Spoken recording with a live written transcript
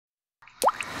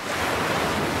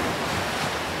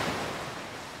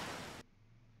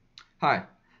Hi,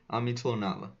 I'm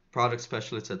Mitlo, Product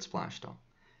Specialist at Splashtop.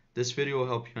 This video will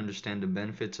help you understand the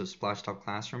benefits of Splashtop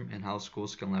Classroom and how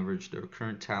schools can leverage their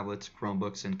current tablets,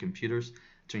 Chromebooks, and computers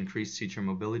to increase teacher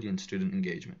mobility and student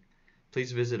engagement.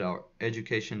 Please visit our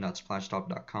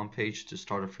education.splashtop.com page to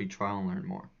start a free trial and learn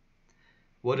more.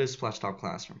 What is Splashtop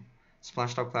Classroom?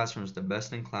 Splashtop Classroom is the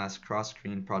best-in-class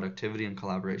cross-screen productivity and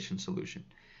collaboration solution.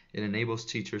 It enables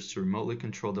teachers to remotely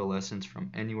control their lessons from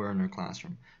anywhere in their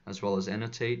classroom, as well as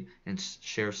annotate and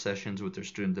share sessions with their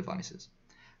student devices.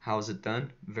 How is it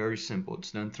done? Very simple.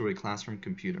 It's done through a classroom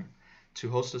computer. To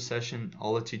host a session,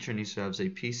 all a teacher needs to have is a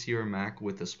PC or Mac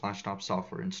with the Splashtop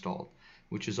software installed,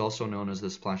 which is also known as the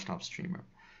Splashtop Streamer.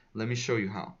 Let me show you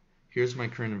how. Here's my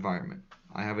current environment.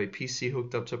 I have a PC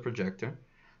hooked up to a projector.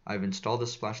 I've installed the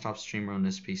Splashtop Streamer on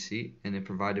this PC, and it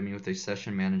provided me with a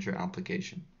session manager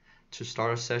application. To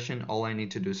start a session, all I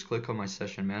need to do is click on my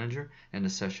session manager and the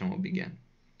session will begin.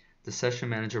 The session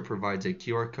manager provides a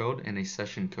QR code and a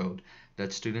session code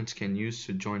that students can use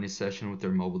to join a session with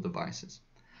their mobile devices.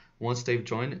 Once they've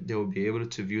joined, they will be able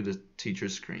to view the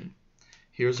teacher's screen.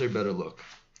 Here's a better look.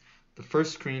 The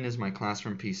first screen is my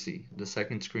classroom PC. The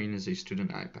second screen is a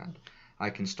student iPad.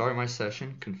 I can start my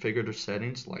session, configure the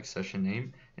settings like session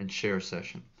name, and share a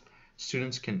session.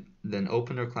 Students can then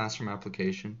open their classroom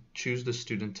application, choose the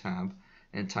student tab,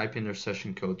 and type in their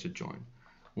session code to join.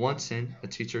 Once in, a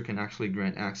teacher can actually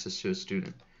grant access to a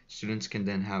student. Students can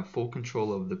then have full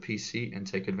control of the PC and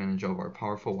take advantage of our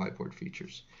powerful whiteboard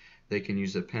features. They can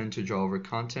use a pen to draw over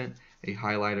content, a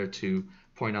highlighter to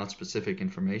point out specific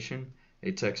information,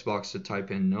 a text box to type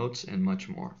in notes, and much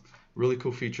more. Really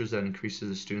cool features that increases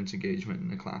the students' engagement in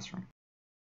the classroom.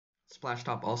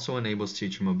 Splashtop also enables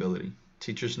teacher mobility.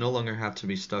 Teachers no longer have to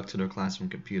be stuck to their classroom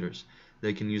computers.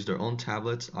 They can use their own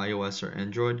tablets, iOS or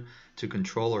Android, to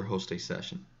control or host a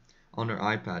session. On their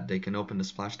iPad, they can open the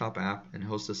Splashtop app and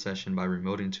host a session by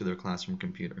remoting to their classroom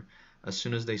computer. As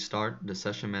soon as they start, the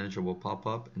session manager will pop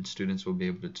up and students will be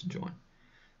able to join.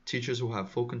 Teachers will have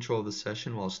full control of the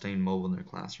session while staying mobile in their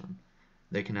classroom.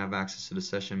 They can have access to the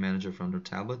session manager from their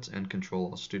tablets and control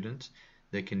all students.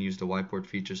 They can use the whiteboard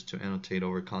features to annotate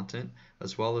over content,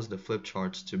 as well as the flip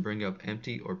charts to bring up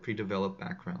empty or pre-developed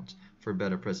backgrounds for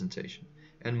better presentation,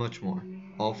 and much more,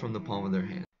 all from the palm of their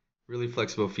hand. Really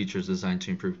flexible features designed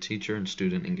to improve teacher and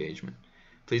student engagement.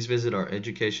 Please visit our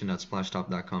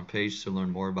education.splashtop.com page to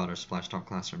learn more about our Splashtop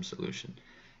Classroom solution.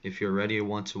 If you're already a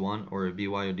one-to-one or a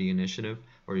BYOD initiative,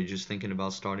 or you're just thinking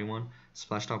about starting one,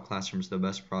 Splashtop Classroom is the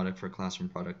best product for classroom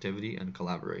productivity and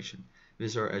collaboration.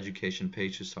 Visit our education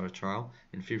page to start a trial,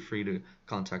 and feel free to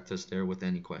contact us there with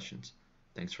any questions.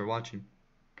 Thanks for watching.